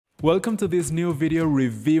Welcome to this new video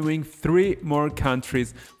reviewing 3 more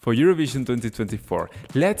countries for Eurovision 2024.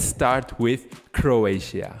 Let's start with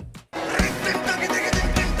Croatia.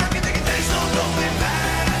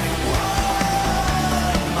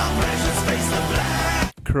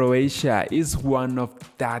 Croatia is one of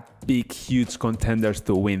that big, huge contenders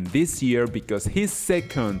to win this year because he's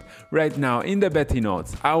second right now in the betting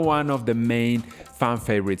odds and one of the main fan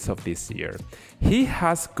favorites of this year. He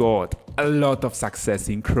has got a lot of success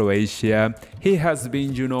in Croatia. He has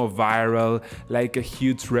been, viral, like a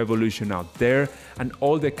huge revolution out there, and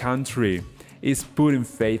all the country is putting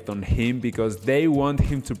faith on him because they want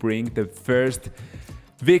him to bring the first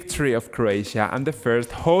victory of Croatia and the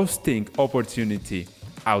first hosting opportunity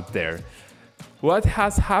out there. What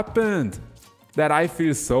has happened that I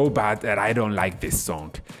feel so bad that I don't like this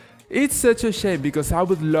song? It's such a shame because I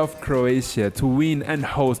would love Croatia to win and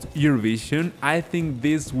host Eurovision. I think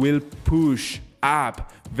this will push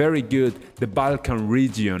up very good the Balkan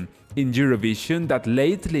region in Eurovision that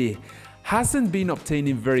lately hasn't been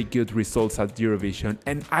obtaining very good results at Eurovision,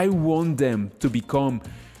 and I want them to become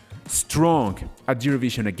strong at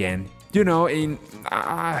Eurovision again. In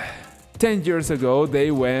 10 years ago,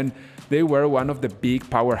 they were one of the big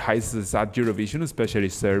powerhouses at Eurovision, especially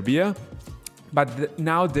Serbia, but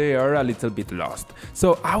now they are a little bit lost.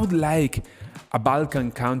 So I would like a Balkan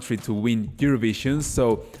country to win Eurovision,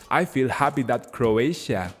 so I feel happy that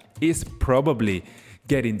Croatia is probably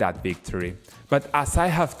getting that victory. But as I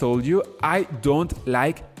have told you, I don't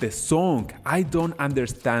like the song. I don't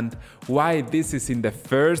understand why this is in the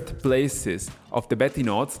first places of the betting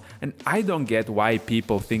odds, and I don't get why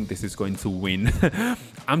people think this is going to win.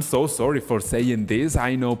 I'm so sorry for saying this.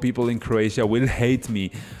 I know people in Croatia will hate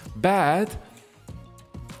me, but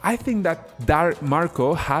I think that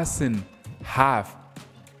Marko hasn't have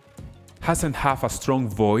a strong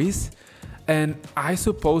voice, and I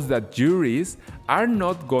suppose that juries are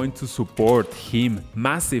not going to support him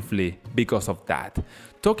massively because of that.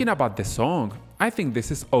 Talking about the song, I think this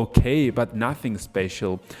is okay, but nothing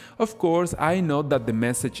special. Of course, I know that the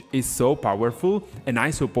message is so powerful, and I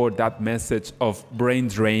support that message of brain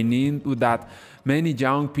draining, that many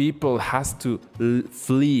young people has to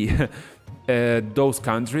flee those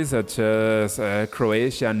countries such as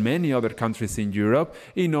Croatia and many other countries in Europe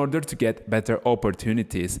in order to get better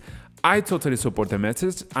opportunities. I totally support the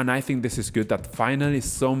message, and I think this is good that finally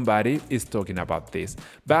somebody is talking about this.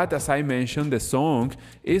 But as I mentioned, the song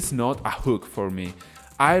is not a hook for me.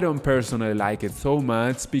 I don't personally like it so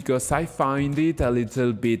much because I find it a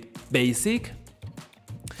little bit basic.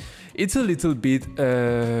 It's a little bit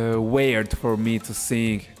weird for me to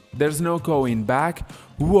sing. There's no going back.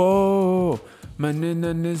 Whoa, my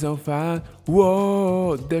nana is so fast.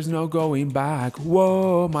 Whoa, there's no going back.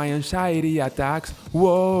 Whoa, my anxiety attacks.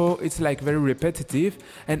 Whoa, it's like very repetitive,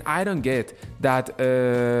 and I don't get that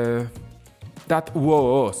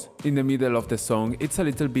whoas in the middle of the song. It's a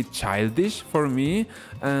little bit childish for me,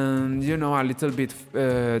 and a little bit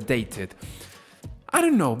dated. I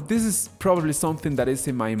don't know. This is probably something that is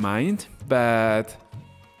in my mind, but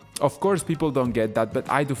of course people don't get that, but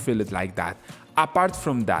I do feel it like that. Apart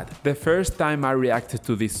from that, the first time I reacted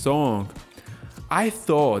to this song, I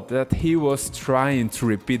thought that he was trying to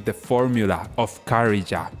repeat the formula of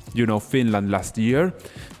CROATIA, Finland last year,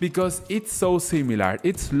 because it's so similar.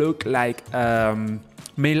 It looks like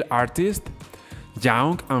male artist,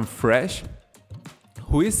 young and fresh,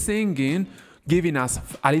 who is singing, giving us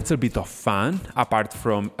a little bit of fun, apart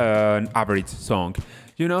from an average song.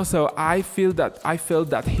 So I felt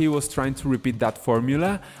that he was trying to repeat that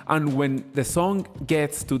formula, and when the song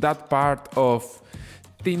gets to that part of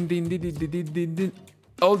din, din, din, din, din, din, din,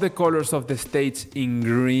 all the colors of the stage in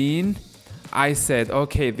green, I said,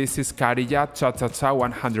 okay, this is CROATIA, cha-cha-cha,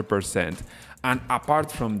 100%. And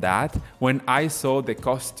apart from that, when I saw the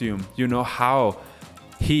costume, how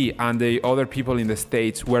he and the other people in the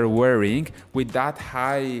stage were wearing, with that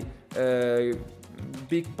high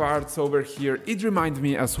big parts over here, it reminded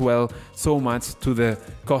me as well so much to the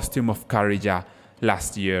costume of CROATIA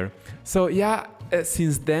last year. So yeah,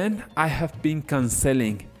 since then I have been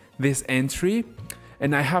cancelling this entry,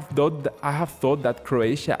 and I have thought that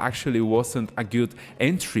Croatia actually wasn't a good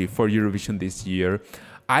entry for Eurovision this year.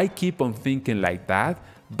 I keep on thinking like that,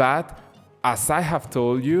 but as I have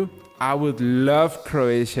told you, I would love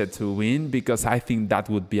Croatia to win because I think that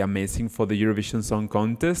would be amazing for the Eurovision Song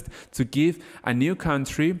Contest, to give a new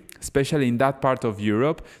country, especially in that part of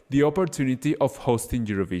Europe, the opportunity of hosting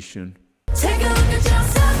Eurovision. Take a look at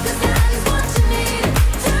yourself, 'cause that is what you need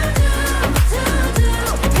to do,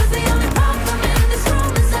 'cause the only problem in this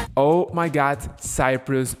room is that Oh my God,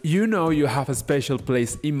 Cyprus, you have a special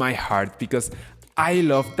place in my heart because I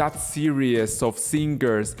love that series of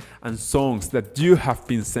singers and songs that you have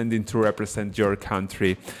been sending to represent your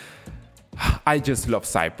country. I just love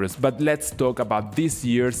Cyprus, but let's talk about this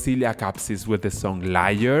year Silia Kapsis with the song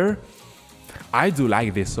Liar. I do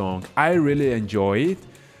like this song, I really enjoy it.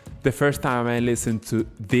 The first time I listened to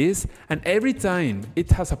this, and every time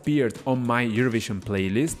it has appeared on my Eurovision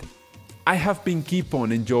playlist, I have been keep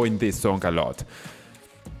on enjoying this song a lot.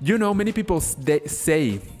 You know, many people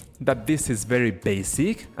say that this is very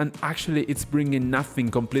basic, and actually it's bringing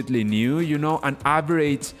nothing completely new, you know, an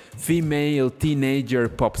average female teenager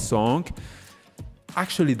pop song.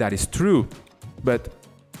 Actually that is true, but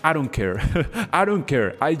I don't care. I don't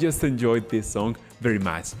care. I just enjoyed this song very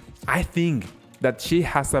much. I think that she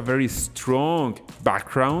has a very strong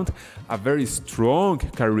background, a very strong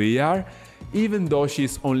career, even though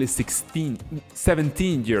she's only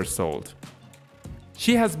 17 years old.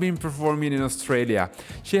 She has been performing in Australia,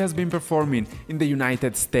 she has been performing in the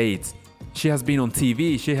United States, she has been on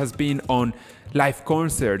TV, she has been on live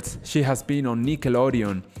concerts, she has been on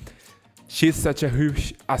Nickelodeon. She's such a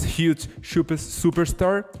huge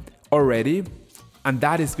superstar already, and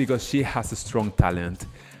that is because she has a strong talent.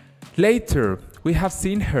 Later, we have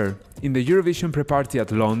seen her in the Eurovision pre-party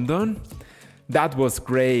at London. That was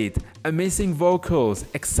great, amazing vocals,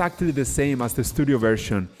 exactly the same as the studio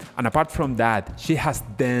version. And apart from that, she has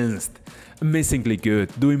danced amazingly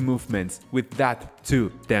good, doing movements with that two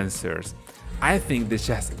dancers. I think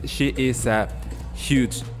that she is a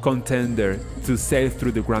huge contender to sail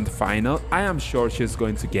through the grand final. I am sure she's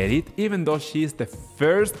going to get it, even though she is the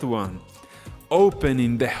first one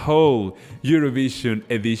opening the whole Eurovision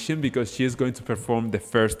edition, because she is going to perform the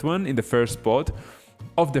first one in the first spot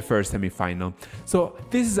of the first semi-final. So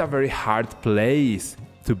this is a very hard place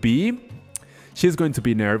to be. She's going to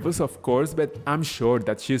be nervous, of course, but I'm sure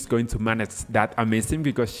that she's going to manage that amazing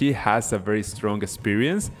because she has a very strong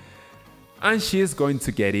experience. And she's going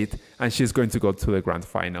to get it, and she's going to go to the grand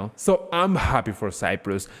final. So I'm happy for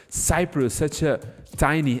Cyprus. Cyprus, such a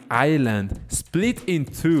tiny island, split in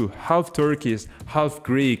two, half Turkish, half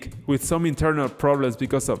Greek, with some internal problems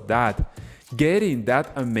because of that. Getting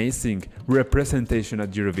that amazing representation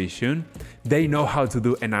at Eurovision, they know how to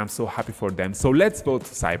do, and I'm so happy for them. So let's vote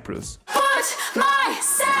to Cyprus. Put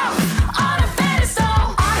myself on a pedestal.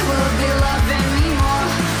 I will be loving me more,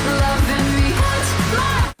 loving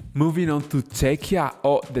me. Moving on to Czechia,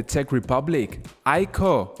 or the Czech Republic,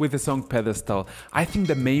 Aiko with the song Pedestal. I think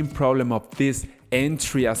the main problem of this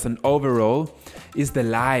entry as an overall is the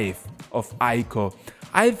life of Aiko.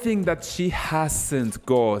 I think that she hasn't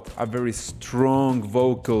got a very strong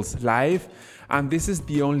vocals live, and this is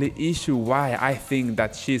the only issue why I think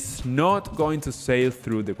that she's not going to sail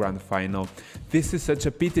through the grand final. This is such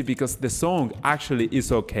a pity because the song actually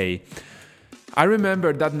is okay. I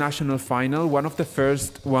remember that national final, one of the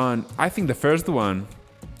first one, I think the first one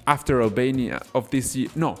after Albania of this year.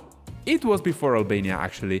 No, it was before Albania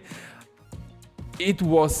actually. It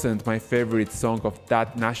wasn't my favorite song of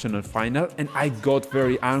that national final, and I got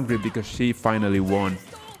very angry because she finally won.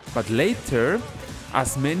 But later,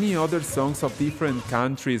 as many other songs of different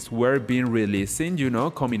countries were being releasing, you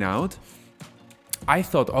know, coming out, I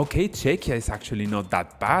thought, okay, Czechia is actually not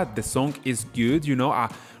that bad. The song is good, you know, a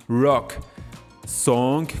rock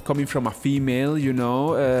song coming from a female, you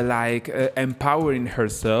know, empowering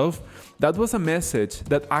herself. That was a message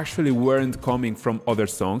that actually weren't coming from other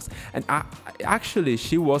songs, and actually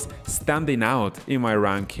she was standing out in my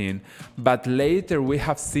ranking. But later we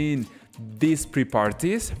have seen these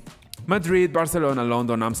pre-parties, Madrid, Barcelona,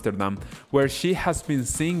 London, Amsterdam, where she has been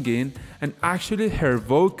singing, and actually her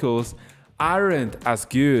vocals aren't as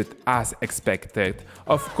good as expected.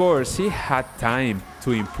 Of course, she had time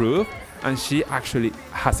to improve, and she actually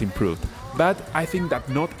has improved. But I think that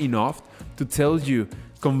not enough to tell you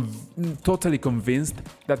totally convinced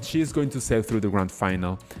that she is going to sail through the grand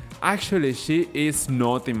final. Actually, she is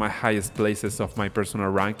not in my highest places of my personal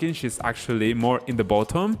ranking. She's actually more in the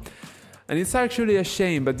bottom. And it's actually a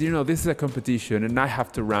shame, but you know, this is a competition and I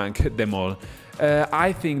have to rank them all.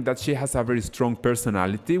 I think that she has a very strong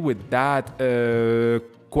personality with that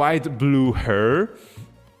quite blue hair.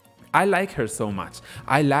 I like her so much.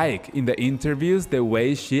 I like in the interviews the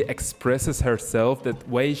way she expresses herself, the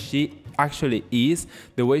way she actually is,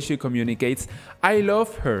 the way she communicates. I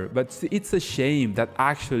love her, but it's a shame that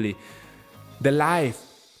actually the live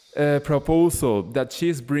proposal that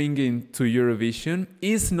she's bringing to Eurovision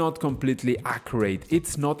is not completely accurate.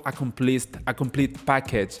 It's not a complete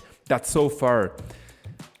package that so far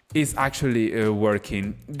is actually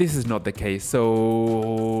working. This is not the case.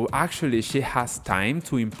 So actually she has time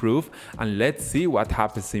to improve, and let's see what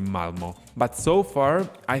happens in Malmo. But so far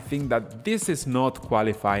I think that this is not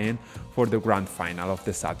qualifying for the grand final of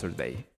the Saturday.